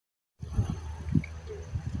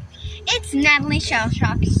It's Natalie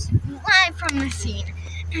Shellshocks, live from the scene.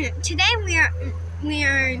 Today we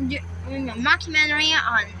are doing a mockumentary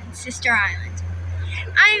on Sister Island.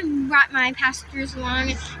 I brought my passengers along,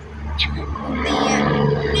 the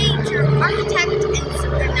major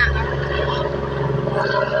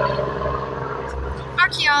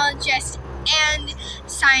archaeologist and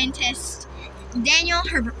scientist Daniel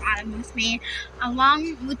Herbert Bottom with me,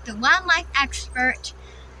 along with the wildlife expert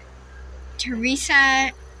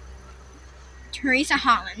Teresa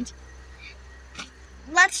Holland.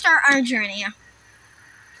 Let's start our journey.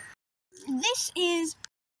 This is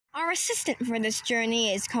our assistant for this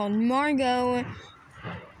journey is called Margot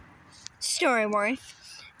Storyworth.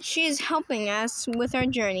 She is helping us with our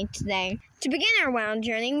journey today. To begin our wild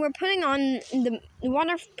journey, we're putting on the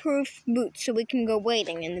waterproof boots so we can go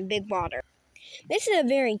wading in the big water. This is a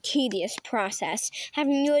very tedious process,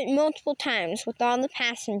 having to do it multiple times with all the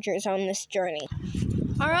passengers on this journey.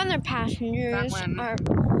 Our other passengers are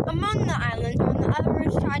among the island on the other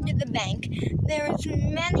side of the bank. There's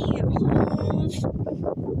many holes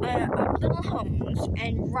of little homes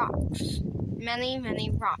and rocks. Many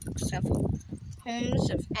rocks of homes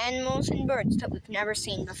of animals and birds that we've never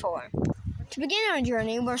seen before. To begin our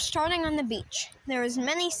journey, we're starting on the beach. There is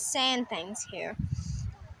many sand things here.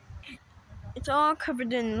 It's all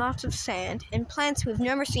covered in lots of sand and plants we've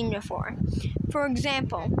never seen before. For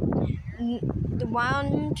example, the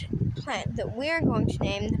wild plant that we're going to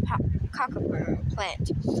name the cockaboo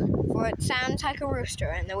plant, for it sounds like a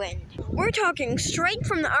rooster in the wind. We're talking straight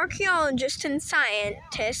from the archaeologist and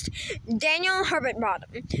scientist Daniel Herbert Bottom.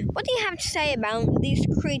 What do you have to say about these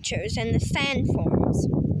creatures and the sand forms?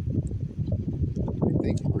 I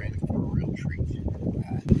think we're in for a real treat.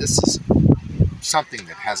 This is something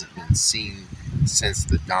that hasn't been seen since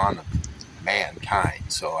the dawn of mankind.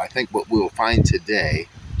 So I think what we'll find today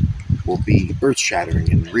will be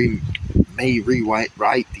earth-shattering and may rewrite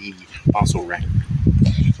the fossil record.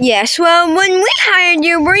 Yes, well, when we hired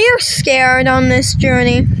you, were you scared on this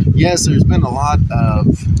journey? Yes, there's been a lot of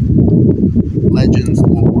legends,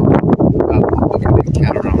 lore about what we could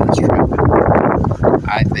encounter on this trip.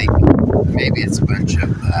 I think maybe it's a bunch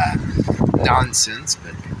of nonsense,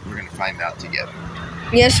 but we're going to find out together.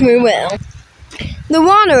 Yes, we will. The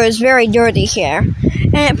water is very dirty here,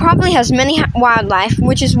 and it probably has many wildlife,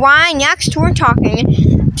 which is why next we're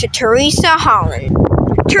talking to Teresa Holland.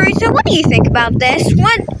 Teresa, what do you think about this?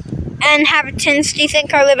 What inhabitants do you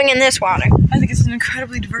think are living in this water? I think it's an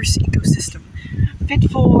incredibly diverse ecosystem, fit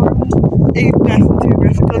for a National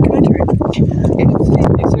Geographic documentary.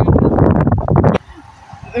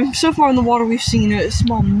 So far in the water, we've seen a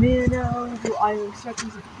small minnow, little island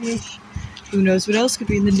sections of fish. Who knows what else could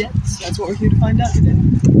be in the depths? That's what we're here to find out today.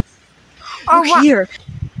 Look here,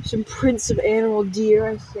 some prints of animal deer,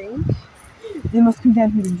 I think. They must come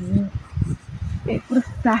down here to drink. What a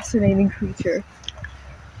fascinating creature.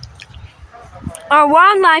 Our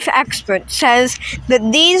wildlife expert says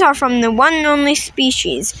that these are from the one and only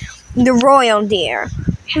species, the royal deer,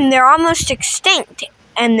 and they're almost extinct,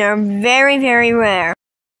 and they're very, very rare.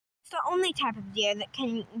 It's the only type of deer that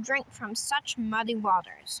can drink from such muddy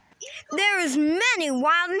waters. There is many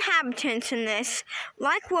wild inhabitants in this,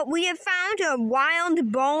 like what we have found a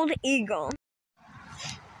wild bald eagle.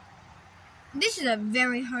 This is a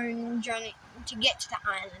very hard journey to get to the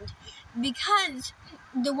island, because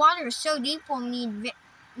the water is so deep. We'll need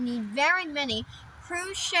very many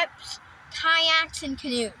cruise ships, kayaks, and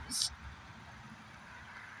canoes.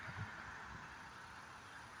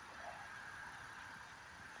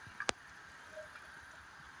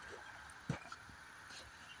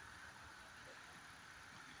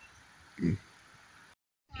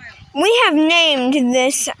 We have named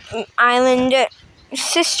this island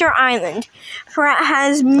Sister Island, for it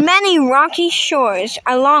has many rocky shores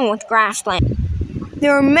along with grassland.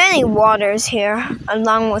 There are many waters here,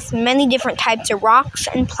 along with many different types of rocks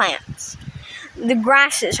and plants. The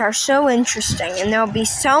grasses are so interesting, and there will be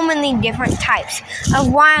so many different types of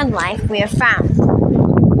wildlife we have found.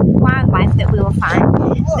 Wildlife that we will find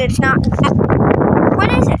that's not...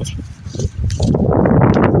 What is it?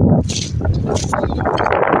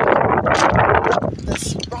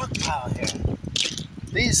 This rock pile here.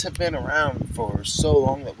 These have been around for so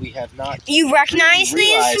long that we have not. You recognize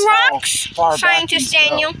these rocks, Scientist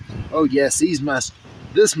Daniel? Oh yes, this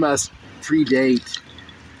must predate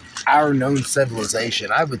our known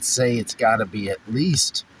civilization. I would say it's got to be at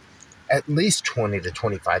least 20 to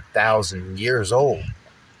 25,000 years old.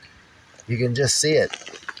 You can just see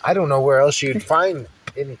it. I don't know where else you'd find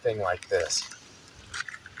anything like this.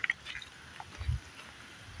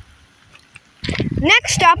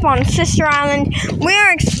 Next up on Sister Island, we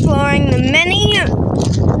are exploring the many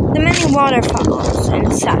the many waterfalls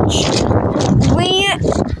and such. We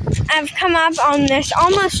have come up on this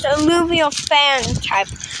almost alluvial fan type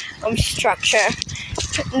of structure.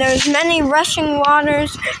 There's many rushing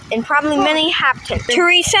waters and probably many inhabitants.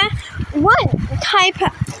 Teresa, what type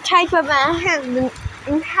of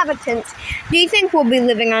inhabitants do you think will be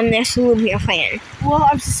living on this alluvial fan? Well,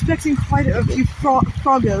 I'm suspecting quite a few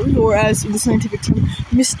frogos, or as in the scientific term,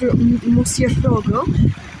 Monsieur Frogo.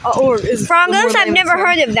 Or is Frogos? I've never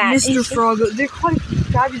heard of that. Mr. Frogo. They're quite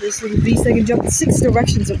fabulous little beasts. They can jump 6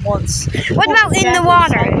 directions at once. What about in the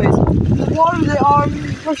water? Sideways. In the water, they are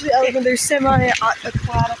partially elegant. They're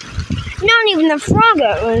semi-aquatic. Not even the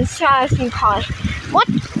frogos, as you call it. What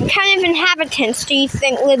kind of inhabitants do you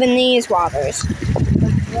think live in these waters?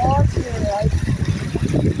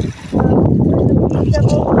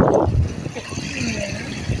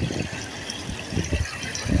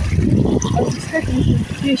 I was expecting some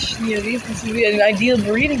fish near these. This would be an ideal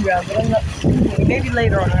breeding ground, but I'm not sure. Maybe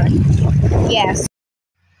later on, right? Yes.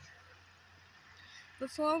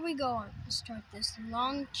 Before we go on to start this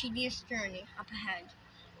long, tedious journey up ahead,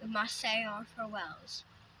 we must say our farewells.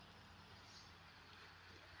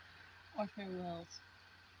 Our farewells.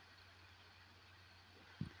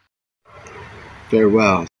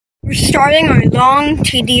 Farewell. We're starting our long,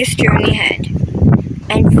 tedious journey ahead.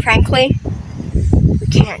 And frankly, we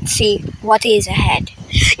can't see what is ahead.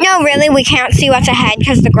 No, really, we can't see what's ahead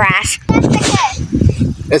because of the grass. That's the head.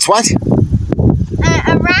 It's what?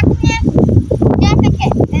 Arachnid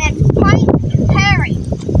defecate, and it's quite hairy.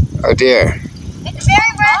 Oh dear. It's a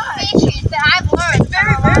very rare species that I've learned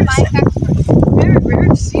Very from rare our life experts. Very rare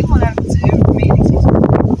to see one out of its mating season.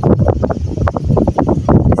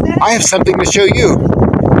 I have something to show you.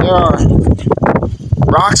 There are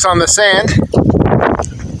rocks on the sand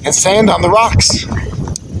and sand on the rocks.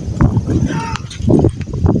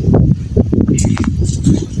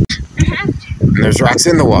 And there's rocks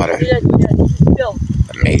in the water. Bill.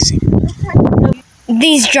 Amazing.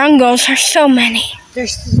 These jungles are so many. They're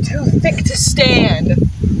too thick to stand.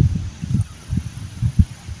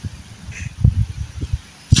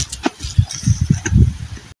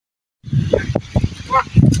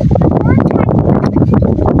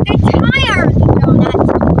 They're tired, Donut.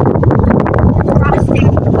 Frosting.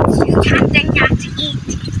 It's too tempting not to eat.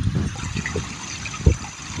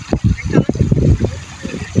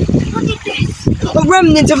 Look at this. A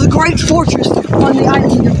remnant of the great fortress on the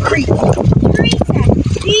island of Crete. Teresa,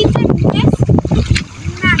 do you think this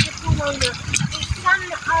magical wonder is some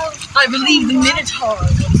of... I believe the Minotaur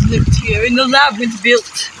once lived here in the labyrinth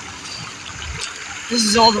built. This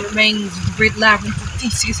is all that remains of the great labyrinth that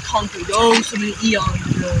Theseus conquered so many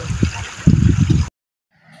eons ago.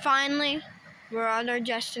 Finally, we're at our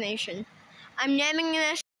destination. I'm naming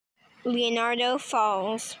this Leonardo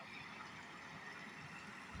Falls.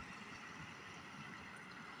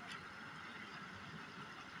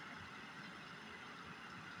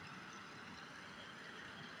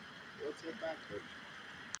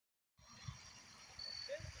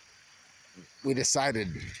 We decided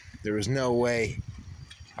there was no way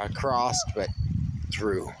across but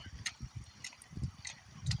through.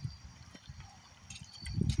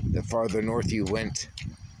 The farther north you went,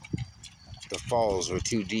 the falls were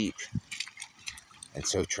too deep and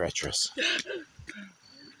so treacherous.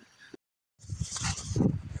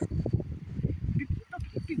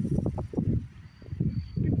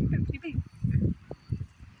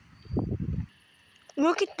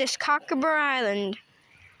 Look at this Cockabur Island.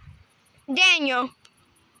 Daniel,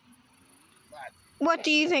 what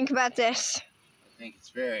do you think about this? I think it's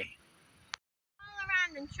very... All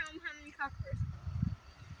around and show them how many cockaburs.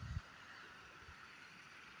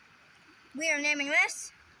 We are naming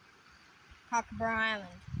this Cockabur Island.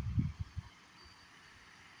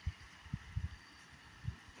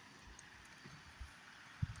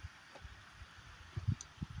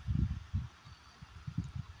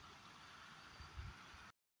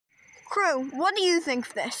 Crew, what do you think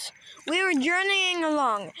of this? We were journeying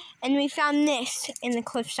along and we found this in the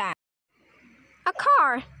cliffside. A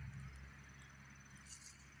car.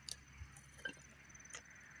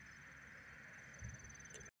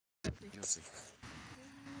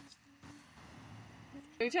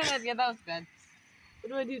 Every time I get out of bed, what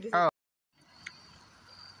do I do? Oh.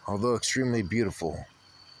 Although extremely beautiful,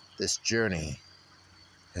 this journey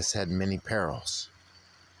has had many perils.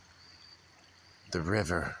 The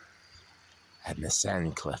river and the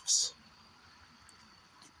sand cliffs.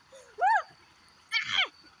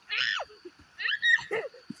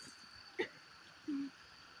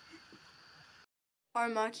 Our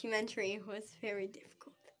mockumentary was very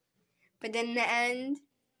difficult. But in the end,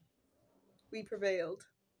 We prevailed.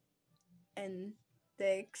 and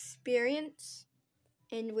the experience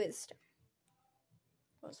and wisdom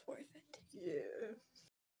was worth it. Yeah.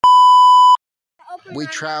 We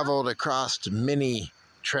traveled across many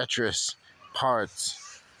treacherous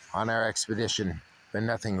parts on our expedition, but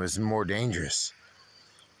nothing was more dangerous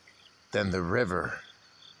than the river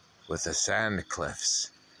with the sand cliffs,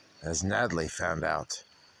 as Natalie found out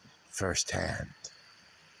firsthand.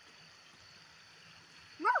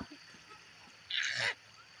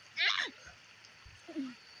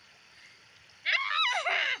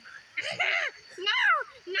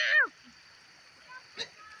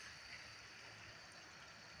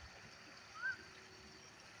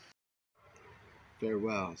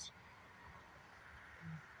 Farewells.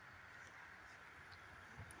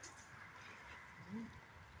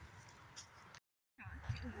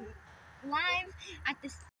 Live at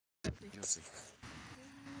the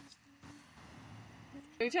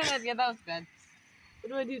Every time I get that was bad. What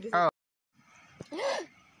do I do? Oh.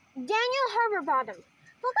 Daniel Herbert.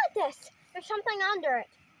 Look at this. There's something under it.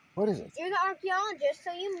 What is it? You're the archaeologist,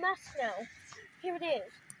 so you must know. Here it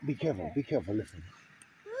is. Be careful, listen.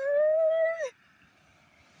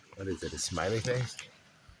 What is it, a smiley face?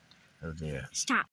 Oh dear. Stop.